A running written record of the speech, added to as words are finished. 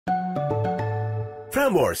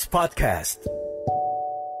Frameworks Podcast.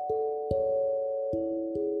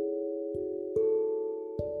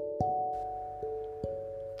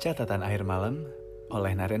 Catatan Akhir Malam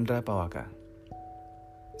oleh Narendra Pawaka.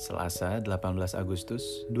 Selasa 18 Agustus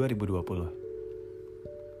 2020.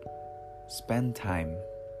 Spend time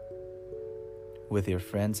with your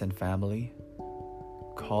friends and family.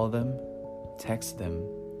 Call them, text them,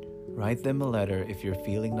 write them a letter if you're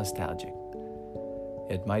feeling nostalgic.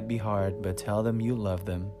 It might be hard, but tell them you love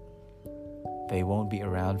them. They won't be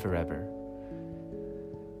around forever.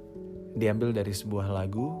 Diambil dari sebuah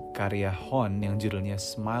lagu karya Hon yang judulnya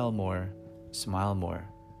Smile More, Smile More,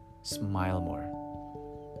 Smile More.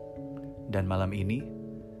 Dan malam ini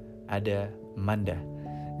ada Manda,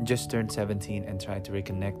 just turned 17 and tried to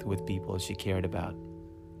reconnect with people she cared about.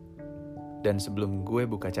 Dan sebelum gue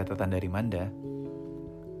buka catatan dari Manda,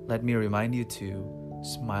 let me remind you to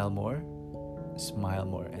smile more, smile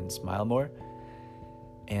more, and smile more.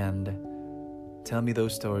 And tell me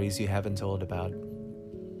those stories you haven't told about.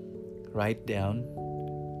 Write down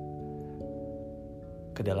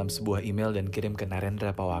ke dalam sebuah email dan kirim ke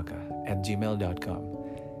narendrapawaka@gmail.com.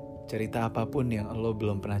 Cerita apapun yang lo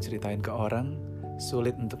belum pernah ceritain ke orang,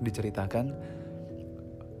 sulit untuk diceritakan,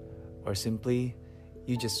 or simply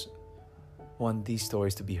you just want these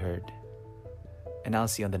stories to be heard. And I'll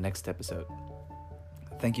see you on the next episode.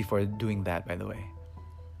 Thank you for doing that, by the way.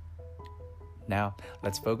 Now,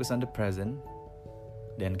 let's focus on the present,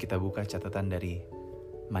 dan kita buka catatan dari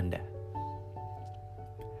Manda.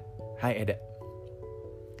 Hi Eda.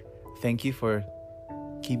 Thank you for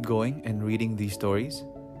keep going and reading these stories.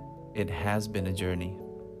 It has been a journey.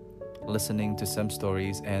 Listening to some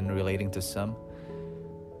stories and relating to some.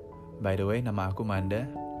 By the way, nama aku Manda.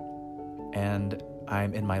 And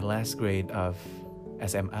I'm in my last grade of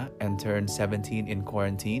SMA and turned 17 in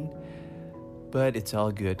quarantine. But it's all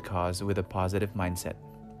good cause with a positive mindset.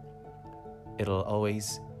 It'll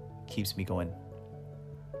always keeps me going.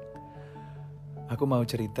 Aku mau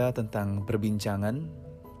cerita tentang perbincangan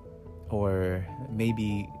or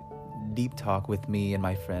maybe deep talk with me and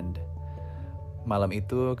my friend. Malam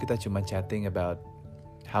itu kita cuma chatting about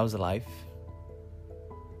how's life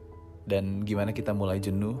dan gimana kita mulai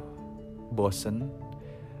jenuh, bosen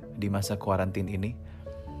di masa kuarantin ini.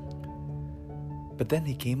 But then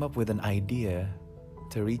he came up with an idea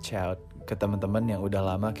to reach out ke teman-teman yang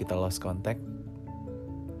udah lama kita lost contact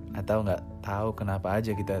atau nggak tahu kenapa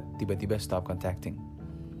aja kita tiba-tiba stop contacting.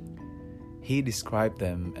 He described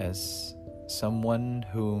them as someone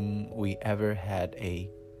whom we ever had a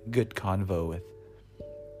good convo with.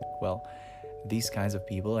 Well, these kinds of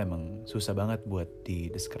people emang susah banget buat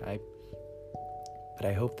di-describe. But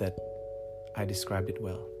I hope that I described it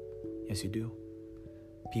well. Yes, you do.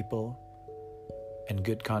 People and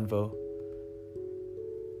good convo.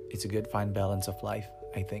 It's a good fine balance of life,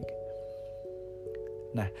 I think.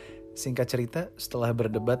 Nah, singkat cerita, setelah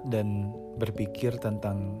berdebat dan berpikir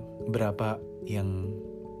tentang berapa yang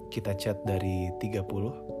kita chat dari 30,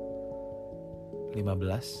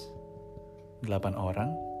 15, 8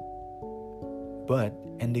 orang, but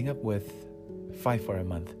ending up with 5 for a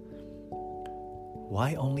month.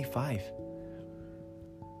 Why only 5?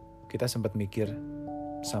 Kita sempat mikir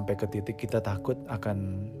sampai ke titik kita takut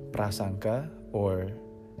akan prasangka, or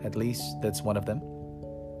at least that's one of them.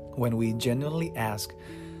 When we genuinely ask,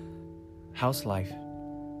 how's life?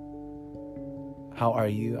 How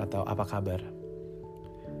are you? Atau apa kabar?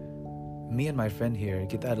 Me and my friend here,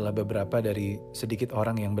 kita adalah beberapa dari sedikit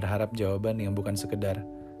orang yang berharap jawaban yang bukan sekedar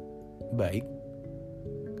baik.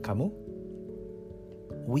 Kamu?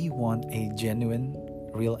 We want a genuine,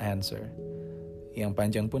 real answer. Yang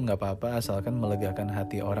panjang pun gak apa-apa asalkan melegakan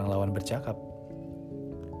hati orang lawan bercakap.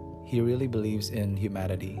 He really believes in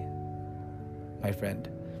humanity, my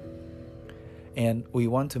friend. And we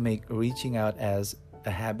want to make reaching out as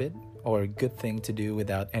a habit or a good thing to do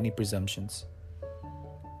without any presumptions.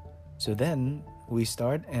 So then we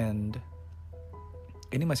start, and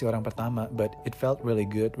ini masih orang pertama, but it felt really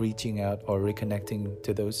good reaching out or reconnecting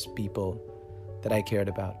to those people that I cared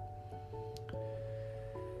about.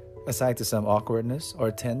 Aside to some awkwardness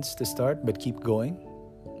or tense to start, but keep going,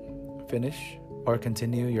 finish, or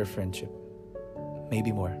continue your friendship.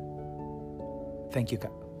 Maybe more. Thank you,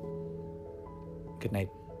 Kak. Good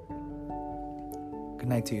night. Good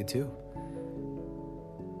night to you too.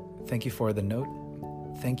 Thank you for the note.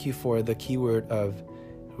 Thank you for the keyword of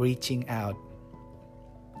reaching out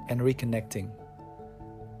and reconnecting.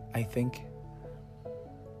 I think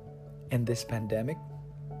in this pandemic,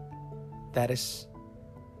 that is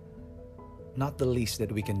not the least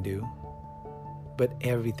that we can do, but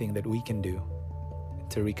everything that we can do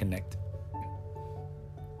to reconnect.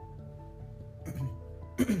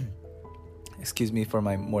 Excuse me for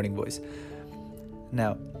my morning voice.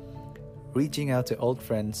 Now, reaching out to old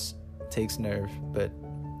friends takes nerve, but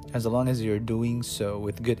as long as you're doing so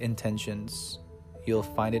with good intentions, you'll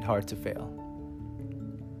find it hard to fail.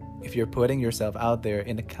 If you're putting yourself out there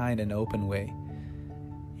in a kind and open way,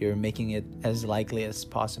 you're making it as likely as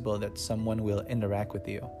possible that someone will interact with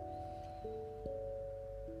you.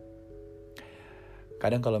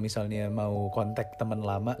 Kadang kalau misalnya mau kontak teman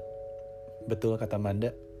lama, betul kata Manda,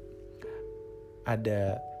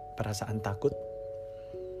 ada perasaan takut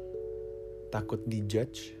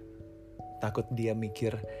dijudge, takut dia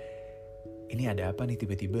mikir, ini ada apa nih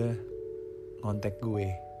tiba-tiba ngontek gue,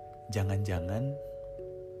 jangan-jangan.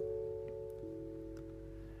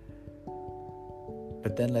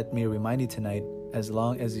 But then let me remind you tonight, as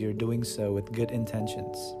long as you're doing so with good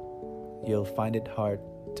intentions, you'll find it hard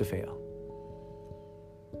to fail.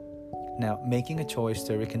 Now, making a choice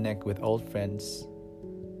to reconnect with old friends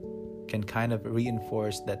can kind of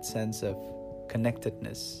reinforce that sense of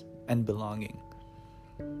connectedness and belonging.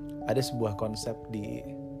 Ada sebuah konsep di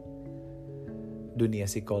dunia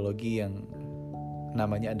psikologi yang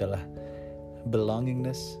namanya adalah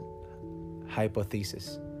belongingness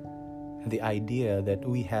hypothesis. The idea that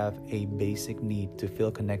we have a basic need to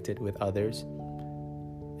feel connected with others,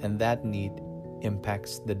 and that need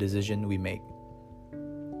impacts the decision we make.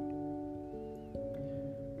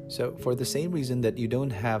 So for the same reason that you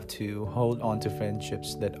don't have to hold on to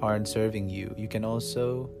friendships that aren't serving you, you can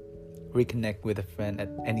also reconnect with a friend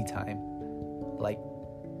at any time. Like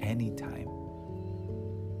any time.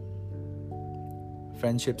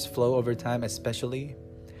 Friendships flow over time, especially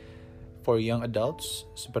for young adults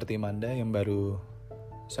seperti Manda yang baru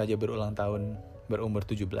saja berulang tahun berumur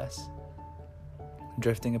 17.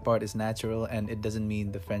 Drifting apart is natural and it doesn't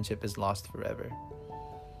mean the friendship is lost forever.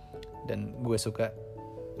 Dan gue suka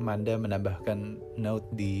Manda menambahkan note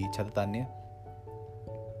di catatannya.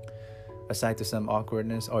 Aside to some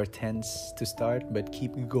awkwardness or tense to start, but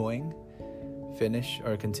keep going, finish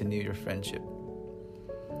or continue your friendship.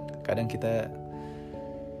 Kadang kita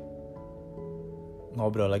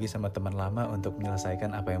ngobrol lagi sama teman lama untuk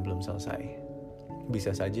menyelesaikan apa yang belum selesai.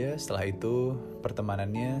 Bisa saja setelah itu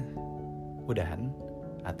pertemanannya udahan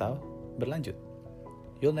atau berlanjut.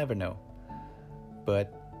 You'll never know. But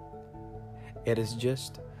it is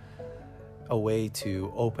just a way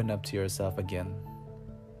to open up to yourself again.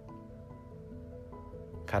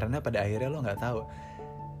 Karena pada akhirnya lo gak tahu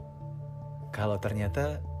kalau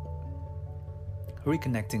ternyata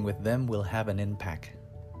reconnecting with them will have an impact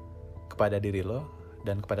kepada diri lo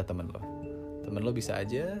dan kepada temen lo. Temen lo bisa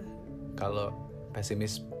aja kalau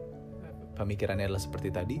pesimis pemikirannya adalah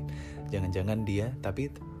seperti tadi, jangan-jangan dia,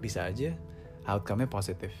 tapi bisa aja outcome-nya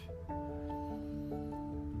positif.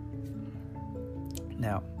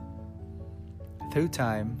 Now, through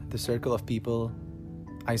time, the circle of people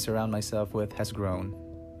I surround myself with has grown,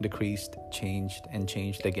 decreased, changed, and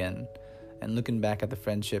changed again. And looking back at the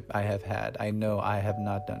friendship I have had, I know I have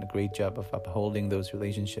not done a great job of upholding those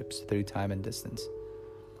relationships through time and distance.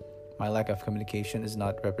 My lack of communication is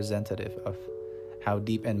not representative of how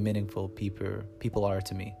deep and meaningful people are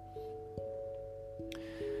to me.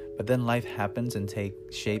 But then life happens and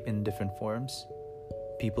takes shape in different forms.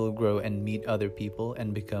 People grow and meet other people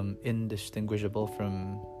and become indistinguishable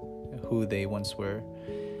from who they once were.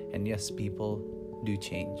 And yes, people do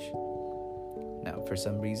change. Now, for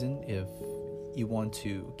some reason, if you want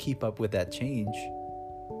to keep up with that change,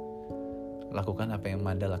 lakukan apa yang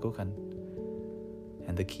Manda lakukan.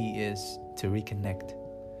 And the key is to reconnect,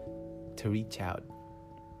 to reach out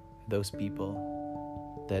those people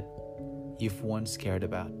that you've once cared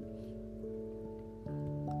about.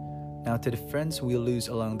 Now, to the friends we lose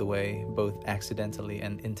along the way, both accidentally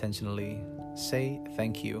and intentionally, say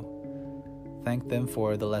thank you. Thank them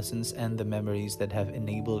for the lessons and the memories that have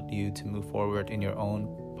enabled you to move forward in your own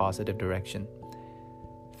positive direction.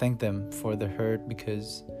 Thank them for the hurt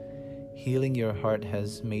because healing your heart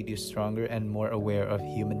has made you stronger and more aware of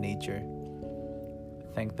human nature.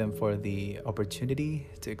 Thank them for the opportunity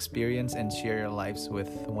to experience and share your lives with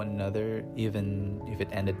one another, even if it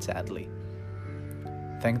ended sadly.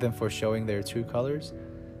 Thank them for showing their true colors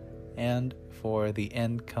and for the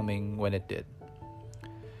end coming when it did.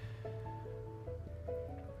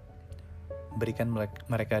 Berikan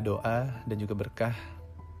mereka doa dan juga berkah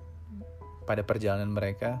pada perjalanan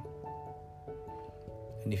mereka.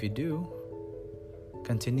 And if you do,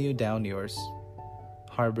 continue down yours,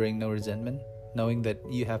 harboring no resentment, knowing that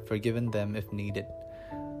you have forgiven them if needed,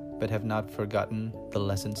 but have not forgotten the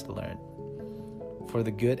lessons learned. For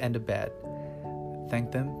the good and the bad,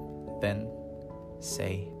 thank them, then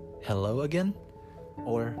say hello again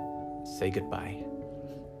or say goodbye.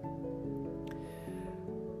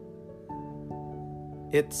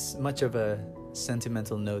 it's much of a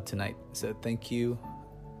sentimental note tonight. So thank you,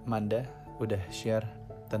 Manda, udah share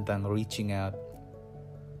tentang reaching out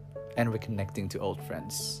and reconnecting to old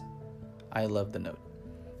friends. I love the note.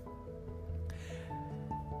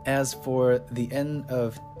 As for the end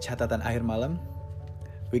of Catatan Akhir Malam,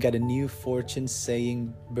 we got a new fortune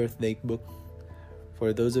saying birthday book.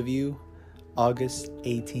 For those of you, August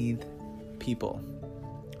 18th people.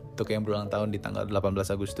 Untuk yang berulang tahun di tanggal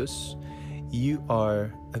 18 Agustus, you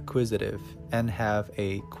are acquisitive and have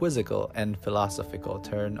a quizzical and philosophical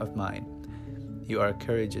turn of mind. You are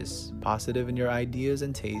courageous, positive in your ideas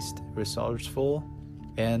and taste, resourceful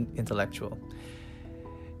and intellectual.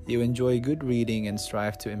 You enjoy good reading and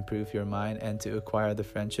strive to improve your mind and to acquire the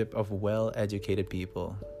friendship of well-educated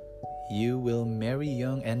people. You will marry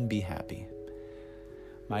young and be happy.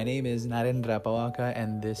 My name is Narendra Pawaka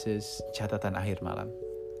and this is Catatan Akhir Malam.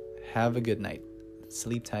 Have a good night,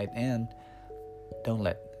 sleep tight, and don't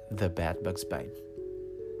let the bad bugs bite.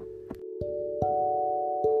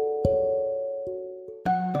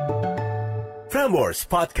 Frameworks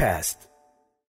Podcast.